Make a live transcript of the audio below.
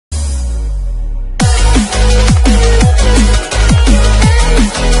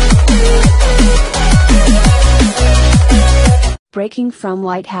Breaking from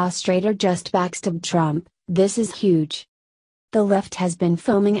White House traitor just backstabbed Trump, this is huge. The left has been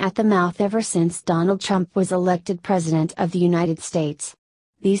foaming at the mouth ever since Donald Trump was elected President of the United States.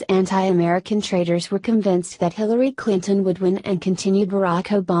 These anti-American traitors were convinced that Hillary Clinton would win and continued Barack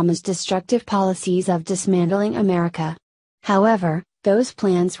Obama's destructive policies of dismantling America. However, those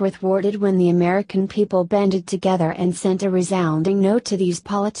plans were thwarted when the American people banded together and sent a resounding no to these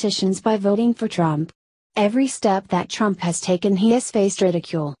politicians by voting for Trump. Every step that Trump has taken, he has faced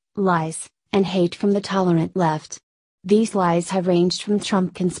ridicule, lies, and hate from the tolerant left. These lies have ranged from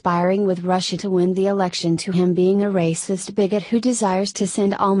Trump conspiring with Russia to win the election to him being a racist bigot who desires to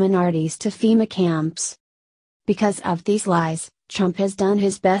send all minorities to FEMA camps. Because of these lies, Trump has done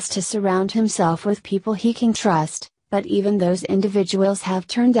his best to surround himself with people he can trust, but even those individuals have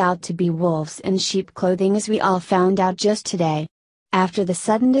turned out to be wolves in sheep clothing, as we all found out just today. After the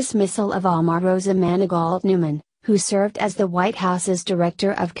sudden dismissal of Omarosa Manigault-Newman, who served as the White House's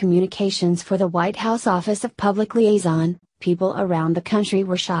Director of Communications for the White House Office of Public Liaison, people around the country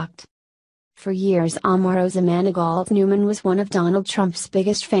were shocked. For years Omarosa Manigault-Newman was one of Donald Trump's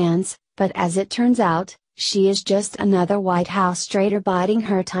biggest fans, but as it turns out, she is just another White House traitor biding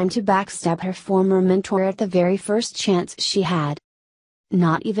her time to backstab her former mentor at the very first chance she had.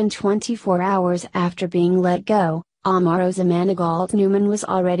 Not even 24 hours after being let go, Omarosa Manigault-Newman was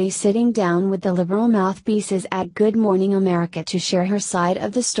already sitting down with the liberal mouthpieces at Good Morning America to share her side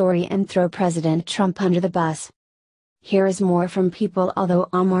of the story and throw President Trump under the bus. Here is more from People. Although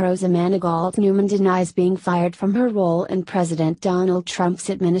Omarosa Manigault-Newman denies being fired from her role in President Donald Trump's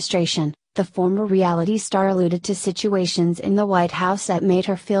administration, the former reality star alluded to situations in the White House that made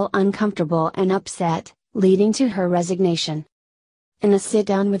her feel uncomfortable and upset, leading to her resignation. In a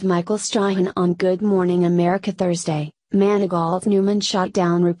sit-down with Michael Strahan on Good Morning America Thursday, Manigault-Newman shot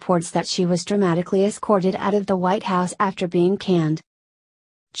down reports that she was dramatically escorted out of the White House after being canned.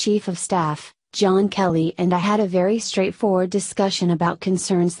 Chief of Staff, John Kelly and I had a very straightforward discussion about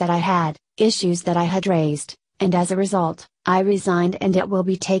concerns that I had, issues that I had raised, and as a result, I resigned, and it will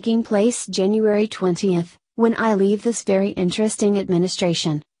be taking place January 20th, when I leave this very interesting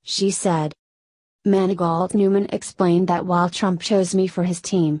administration, she said. Manigault-Newman explained that while Trump chose me for his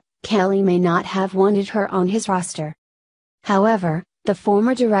team, Kelly may not have wanted her on his roster. However, the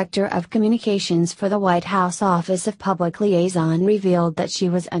former Director of Communications for the White House Office of Public Liaison revealed that she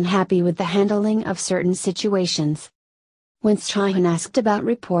was unhappy with the handling of certain situations. When Strahan asked about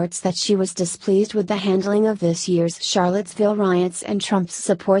reports that she was displeased with the handling of this year's Charlottesville riots and Trump's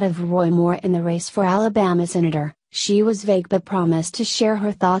support of Roy Moore in the race for Alabama senator, she was vague but promised to share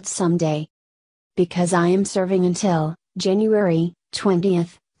her thoughts someday. Because I am serving until January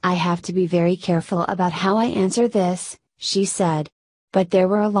 20th, I have to be very careful about how I answer this, she said. But there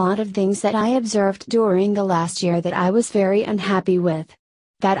were a lot of things that I observed during the last year that I was very unhappy with.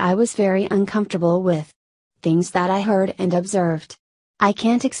 That I was very uncomfortable with. Things that I heard and observed. I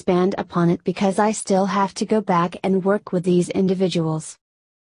can't expand upon it because I still have to go back and work with these individuals.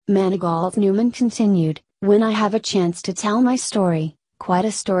 Manigault-Newman continued, when I have a chance to tell my story, quite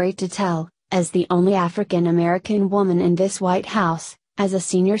a story to tell, as the only African American woman in this White House, as a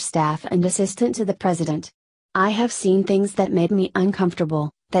senior staff and assistant to the president. I have seen things that made me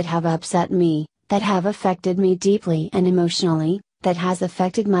uncomfortable, that have upset me, that have affected me deeply and emotionally, that has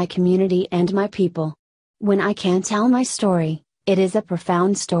affected my community and my people. When I can tell my story, it is a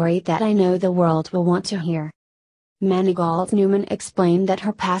profound story that I know the world will want to hear. Manigault-Newman explained that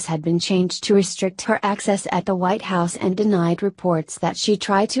her pass had been changed to restrict her access at the White House and denied reports that she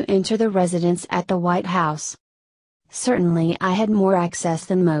tried to enter the residence at the White House. Certainly I had more access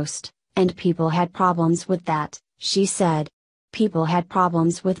than most, and people had problems with that, she said. People had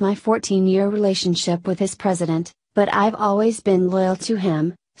problems with my 14-year relationship with his president, but I've always been loyal to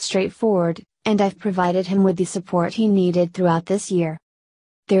him, straightforward, and I've provided him with the support he needed throughout this year.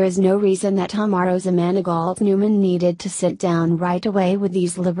 There is no reason that Omarosa Manigault-Newman needed to sit down right away with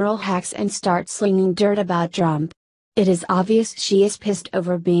these liberal hacks and start slinging dirt about Trump. It is obvious she is pissed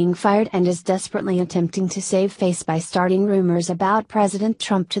over being fired and is desperately attempting to save face by starting rumors about President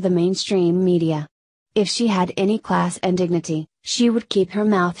Trump to the mainstream media. If she had any class and dignity, she would keep her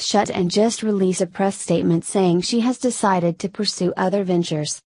mouth shut and just release a press statement saying she has decided to pursue other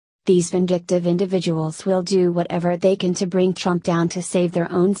ventures. These vindictive individuals will do whatever they can to bring Trump down to save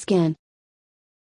their own skin.